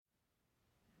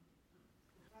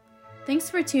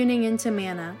Thanks for tuning in to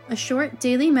Manna, a short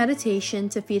daily meditation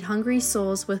to feed hungry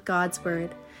souls with God's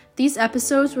Word. These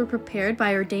episodes were prepared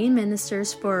by ordained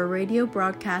ministers for a radio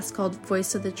broadcast called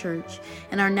Voice of the Church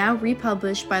and are now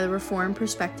republished by the Reformed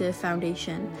Perspective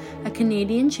Foundation, a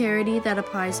Canadian charity that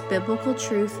applies biblical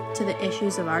truth to the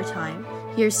issues of our time.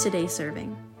 Here's today's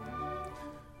serving.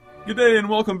 Good day and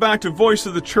welcome back to Voice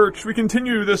of the Church. We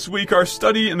continue this week our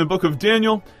study in the book of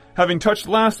Daniel. Having touched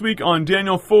last week on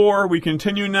Daniel 4, we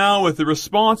continue now with the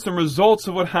response and results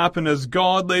of what happened as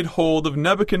God laid hold of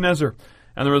Nebuchadnezzar,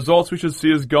 and the results we should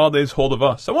see as God lays hold of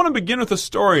us. I want to begin with a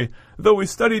story, though we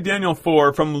studied Daniel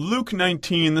 4, from Luke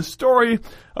 19, the story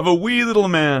of a wee little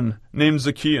man named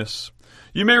Zacchaeus.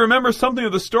 You may remember something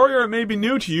of the story, or it may be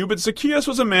new to you, but Zacchaeus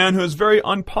was a man who was very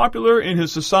unpopular in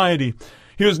his society.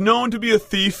 He was known to be a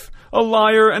thief, a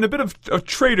liar, and a bit of a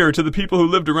traitor to the people who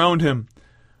lived around him.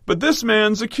 But this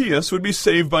man, Zacchaeus, would be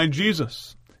saved by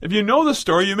Jesus. If you know the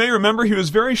story, you may remember he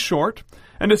was very short,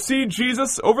 and to see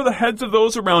Jesus over the heads of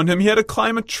those around him, he had to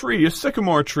climb a tree, a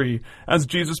sycamore tree, as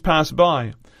Jesus passed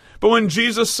by. But when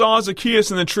Jesus saw Zacchaeus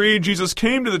in the tree, Jesus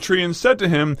came to the tree and said to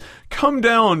him, "Come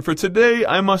down, for today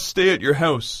I must stay at your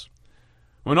house."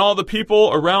 When all the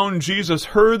people around Jesus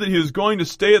heard that he was going to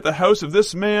stay at the house of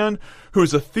this man, who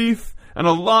was a thief and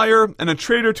a liar and a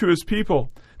traitor to his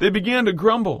people, they began to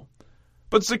grumble.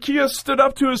 But Zacchaeus stood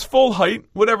up to his full height,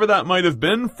 whatever that might have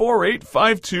been, 4'8",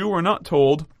 5'2", we're not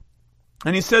told.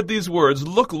 And he said these words,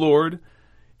 "Look, Lord,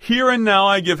 here and now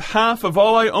I give half of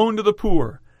all I own to the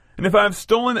poor, and if I have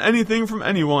stolen anything from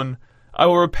anyone, I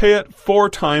will repay it 4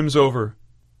 times over."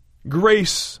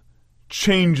 Grace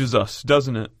changes us,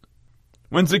 doesn't it?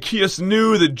 When Zacchaeus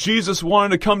knew that Jesus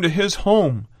wanted to come to his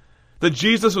home, that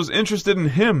Jesus was interested in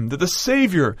him, that the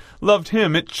Savior loved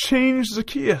him, it changed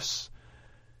Zacchaeus.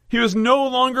 He was no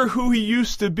longer who he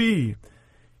used to be.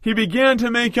 He began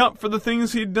to make up for the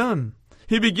things he'd done.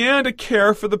 He began to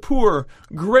care for the poor.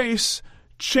 Grace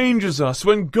changes us.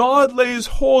 When God lays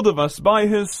hold of us by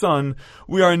his Son,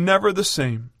 we are never the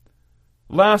same.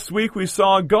 Last week we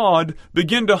saw God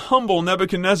begin to humble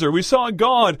Nebuchadnezzar. We saw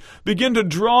God begin to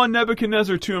draw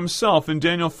Nebuchadnezzar to himself in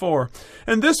Daniel 4.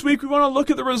 And this week we want to look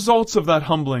at the results of that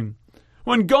humbling.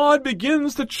 When God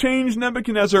begins to change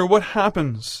Nebuchadnezzar, what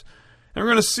happens? And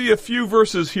we're going to see a few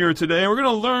verses here today, and we're going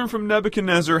to learn from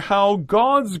Nebuchadnezzar how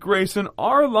God's grace in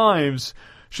our lives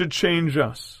should change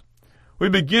us. We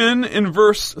begin in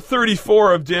verse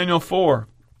 34 of Daniel 4,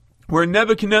 where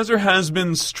Nebuchadnezzar has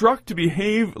been struck to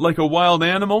behave like a wild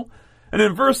animal, and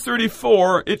in verse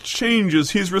 34 it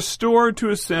changes. He's restored to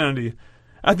his sanity.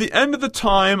 "At the end of the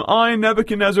time, I,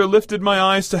 Nebuchadnezzar, lifted my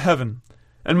eyes to heaven,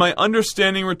 and my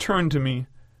understanding returned to me.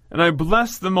 And I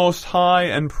blessed the Most High,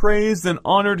 and praised and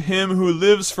honored him who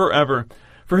lives forever.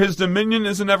 For his dominion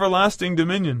is an everlasting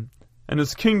dominion, and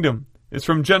his kingdom is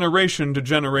from generation to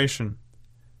generation."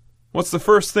 What's the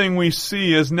first thing we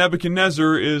see as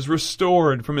Nebuchadnezzar is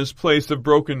restored from his place of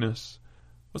brokenness?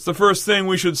 What's the first thing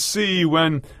we should see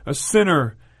when a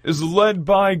sinner is led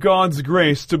by God's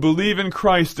grace to believe in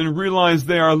Christ and realize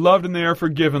they are loved and they are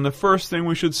forgiven? The first thing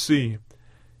we should see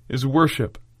is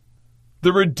worship.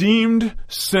 The redeemed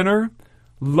sinner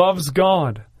loves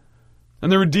God,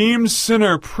 and the redeemed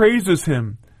sinner praises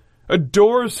him,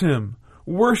 adores him,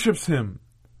 worships him.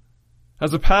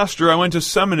 As a pastor, I went to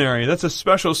seminary. That's a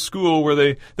special school where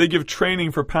they give training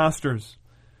for pastors.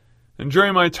 And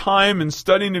during my time in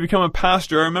studying to become a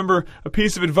pastor, I remember a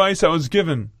piece of advice I was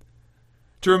given.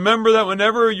 To remember that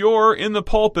whenever you're in the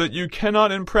pulpit, you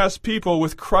cannot impress people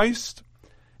with Christ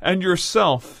and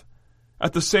yourself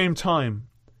at the same time.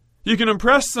 You can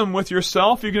impress them with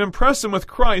yourself, you can impress them with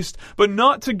Christ, but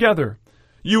not together.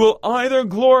 You will either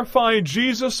glorify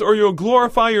Jesus or you'll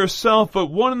glorify yourself, but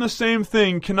one and the same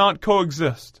thing cannot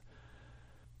coexist.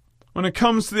 When it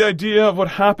comes to the idea of what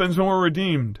happens when we're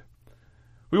redeemed,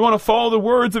 we want to follow the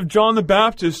words of John the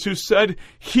Baptist, who said,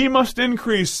 "He must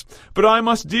increase, but I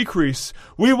must decrease."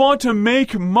 We want to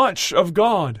make much of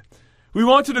God. We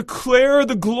want to declare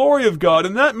the glory of God,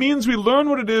 and that means we learn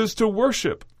what it is to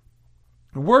worship.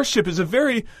 Worship is a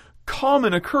very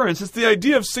common occurrence. It's the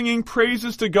idea of singing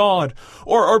praises to God,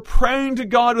 or praying to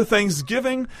God with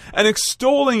thanksgiving and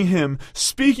extolling him,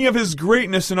 speaking of his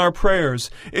greatness in our prayers.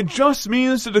 It just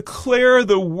means to declare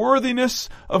the worthiness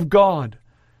of God.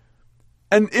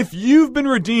 And if you've been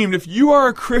redeemed, if you are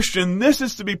a Christian, this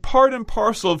is to be part and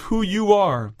parcel of who you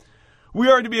are. We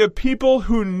are to be a people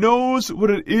who knows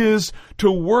what it is to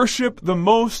worship the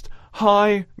Most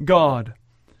High God.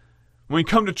 When we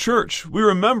come to church, we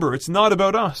remember it's not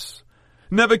about us.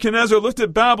 Nebuchadnezzar looked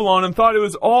at Babylon and thought it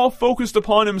was all focused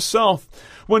upon himself.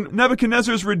 When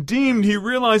Nebuchadnezzar is redeemed, he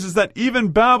realizes that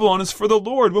even Babylon is for the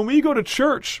Lord. When we go to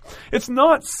church, it's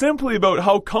not simply about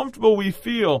how comfortable we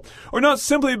feel, or not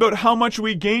simply about how much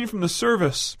we gain from the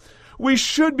service. We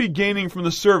should be gaining from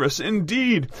the service.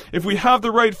 Indeed, if we have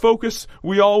the right focus,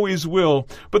 we always will.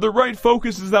 But the right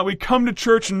focus is that we come to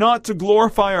church not to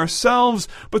glorify ourselves,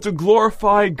 but to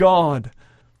glorify God,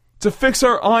 to fix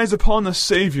our eyes upon the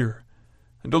Savior,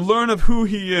 and to learn of who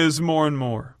He is more and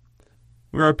more.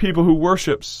 We are a people who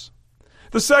worships.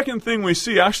 The second thing we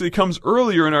see actually comes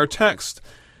earlier in our text.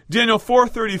 Daniel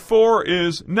 4:34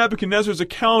 is Nebuchadnezzar's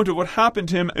account of what happened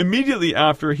to him immediately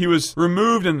after he was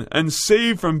removed and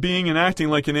saved from being and acting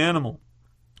like an animal.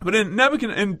 But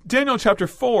in Daniel chapter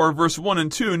 4, verse 1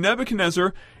 and 2,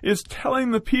 Nebuchadnezzar is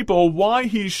telling the people why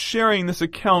he's sharing this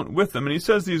account with them. And he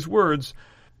says these words,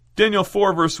 Daniel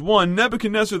 4, verse 1,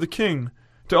 Nebuchadnezzar the king,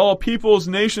 to all peoples,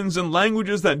 nations, and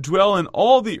languages that dwell in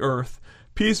all the earth,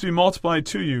 peace be multiplied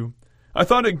to you. I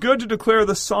thought it good to declare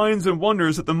the signs and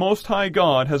wonders that the Most High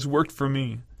God has worked for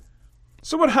me.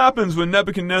 So what happens when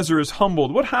Nebuchadnezzar is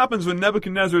humbled? What happens when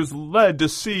Nebuchadnezzar is led to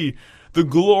see the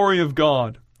glory of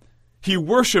God? He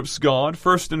worships God,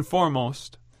 first and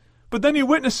foremost, but then he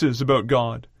witnesses about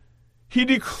God. He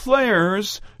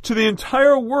declares to the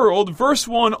entire world, verse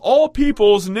 1, all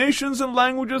peoples, nations, and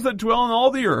languages that dwell in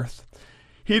all the earth.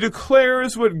 He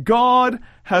declares what God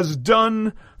has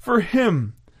done for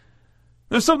him.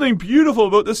 There's something beautiful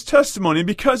about this testimony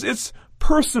because it's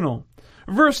personal.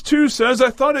 Verse 2 says, I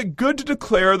thought it good to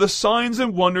declare the signs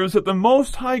and wonders that the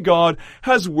Most High God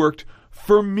has worked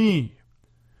for me.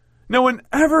 Now,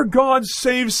 whenever God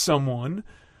saves someone,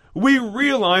 we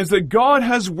realize that God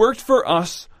has worked for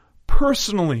us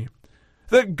personally.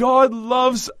 That God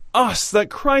loves us, that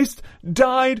Christ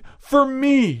died for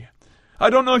me. I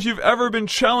don't know if you've ever been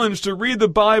challenged to read the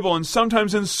Bible and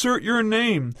sometimes insert your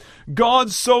name.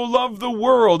 God so loved the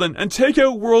world, and take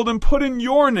out world and put in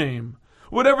your name.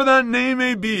 Whatever that name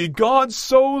may be, God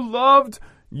so loved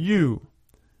you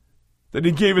that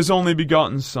He gave His only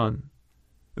begotten Son,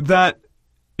 that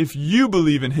if you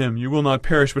believe in Him, you will not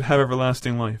perish but have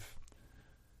everlasting life.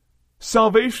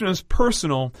 Salvation is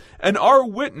personal, and our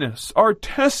witness, our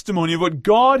testimony of what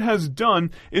God has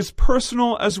done is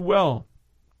personal as well.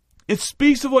 It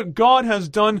speaks of what God has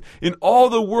done in all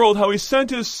the world, how He sent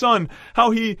His Son,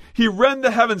 how He rent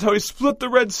the heavens, how He split the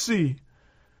Red Sea.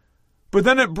 But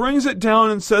then it brings it down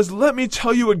and says, let me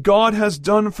tell you what God has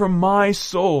done for my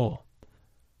soul.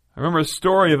 I remember a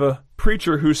story of a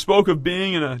preacher who spoke of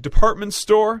being in a department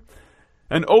store,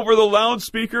 and over the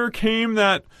loudspeaker came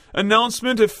that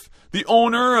announcement: if the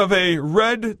owner of a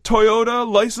red Toyota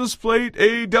license plate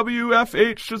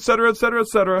AWFH, etc., etc.,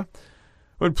 etc.,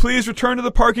 would please return to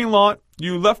the parking lot,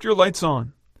 you left your lights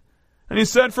on. And he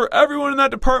said for everyone in that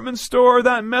department store,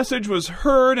 that message was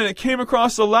heard and it came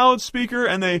across the loudspeaker,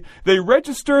 and they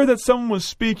registered that someone was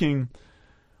speaking.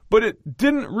 But it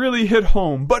didn't really hit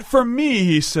home. But for me,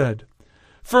 he said,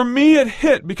 for me it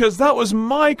hit because that was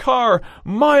my car,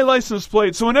 my license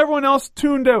plate. So when everyone else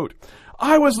tuned out,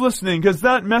 I was listening because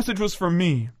that message was for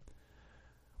me.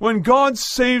 When God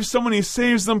saves someone, He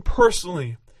saves them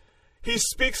personally. He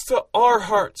speaks to our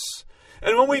hearts.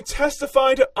 And when we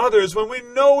testify to others, when we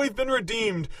know we've been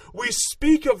redeemed, we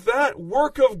speak of that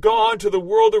work of God to the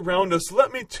world around us.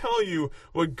 Let me tell you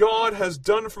what God has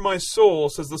done for my soul,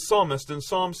 says the psalmist in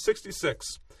Psalm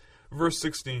 66, verse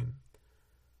 16.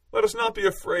 Let us not be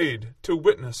afraid to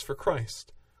witness for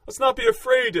Christ. Let's not be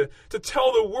afraid to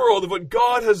tell the world of what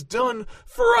God has done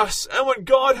for us and what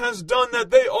God has done, that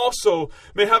they also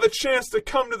may have a chance to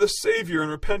come to the Savior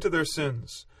and repent of their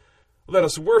sins. Let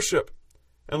us worship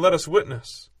and let us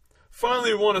witness.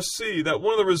 Finally, we want to see that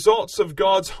one of the results of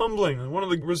God's humbling and one of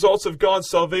the results of God's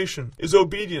salvation is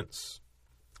obedience.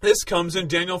 This comes in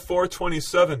Daniel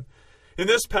 4:27. In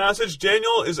this passage,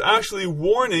 Daniel is actually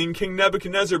warning King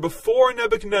Nebuchadnezzar before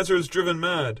Nebuchadnezzar is driven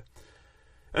mad.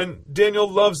 And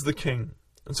Daniel loves the king.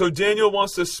 And so Daniel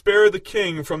wants to spare the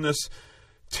king from this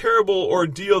terrible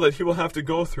ordeal that he will have to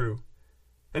go through.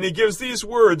 And he gives these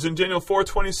words in Daniel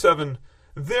 4:27.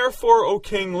 Therefore, O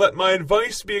king, let my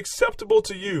advice be acceptable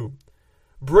to you.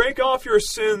 Break off your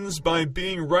sins by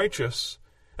being righteous,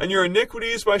 and your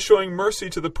iniquities by showing mercy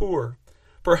to the poor.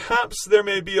 Perhaps there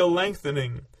may be a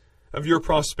lengthening of your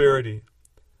prosperity.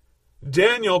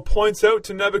 Daniel points out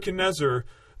to Nebuchadnezzar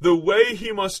the way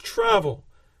he must travel,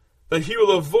 that he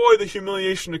will avoid the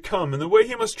humiliation to come, and the way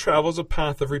he must travel is a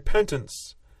path of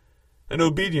repentance and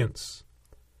obedience,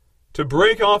 to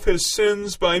break off his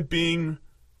sins by being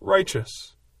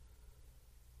righteous.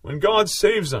 When God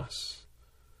saves us,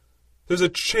 there's a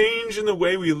change in the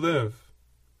way we live.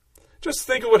 Just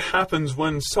think of what happens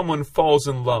when someone falls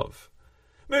in love.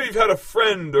 Maybe you've had a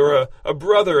friend or a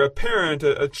brother, a parent,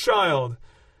 a child,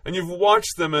 and you've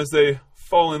watched them as they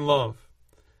fall in love.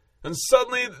 And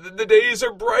suddenly the days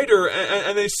are brighter,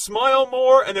 and they smile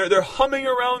more, and they're humming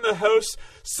around the house.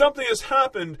 Something has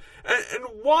happened. And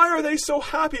why are they so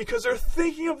happy? Because they're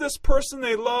thinking of this person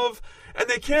they love, and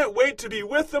they can't wait to be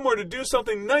with them or to do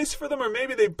something nice for them, or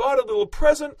maybe they bought a little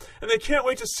present, and they can't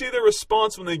wait to see their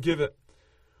response when they give it.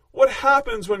 What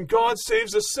happens when God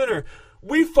saves a sinner?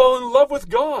 We fall in love with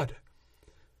God.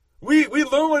 We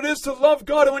learn what it is to love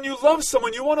God, and when you love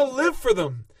someone, you want to live for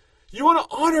them. You want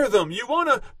to honor them. You want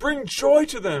to bring joy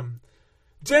to them.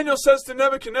 Daniel says to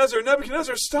Nebuchadnezzar,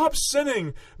 Nebuchadnezzar, stop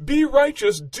sinning. Be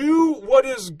righteous. Do what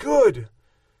is good.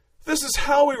 This is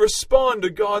how we respond to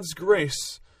God's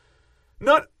grace.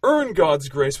 Not earn God's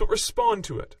grace, but respond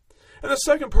to it. And the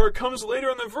second part comes later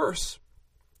in the verse.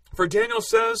 For Daniel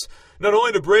says, not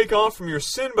only to break off from your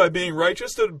sin by being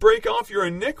righteous, but to break off your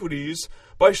iniquities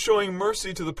by showing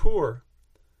mercy to the poor.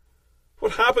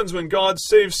 What happens when God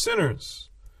saves sinners?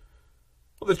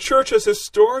 Well, the church has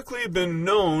historically been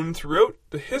known throughout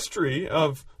the history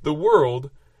of the world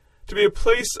to be a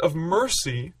place of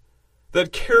mercy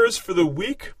that cares for the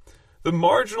weak, the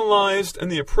marginalized, and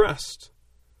the oppressed.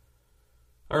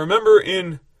 I remember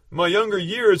in my younger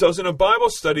years, I was in a Bible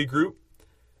study group,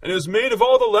 and it was made of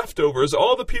all the leftovers,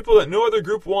 all the people that no other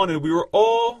group wanted. We were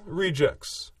all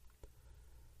rejects.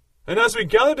 And as we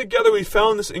gathered together, we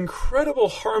found this incredible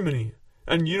harmony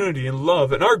and unity and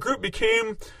love. And our group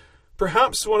became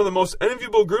perhaps one of the most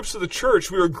enviable groups of the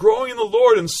church. We were growing in the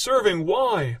Lord and serving.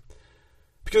 Why?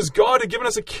 Because God had given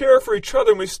us a care for each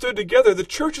other, and we stood together. The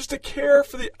church is to care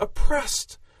for the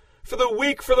oppressed, for the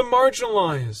weak, for the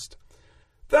marginalized.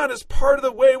 That is part of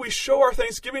the way we show our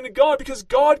thanksgiving to God, because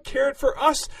God cared for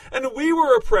us, and we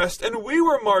were oppressed, and we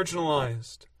were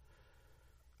marginalized.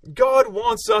 God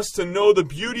wants us to know the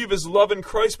beauty of His love in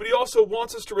Christ, but He also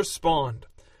wants us to respond.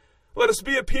 Let us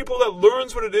be a people that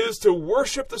learns what it is to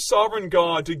worship the sovereign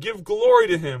God, to give glory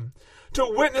to Him, to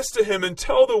witness to Him and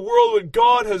tell the world what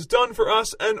God has done for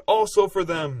us and also for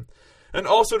them, and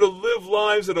also to live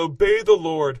lives that obey the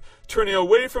Lord, turning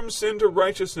away from sin to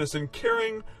righteousness and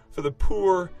caring for the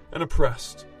poor and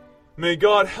oppressed. May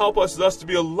God help us thus to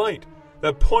be a light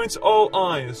that points all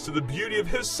eyes to the beauty of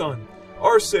His Son,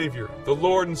 our Savior, the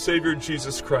Lord and Savior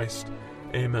Jesus Christ.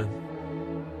 Amen.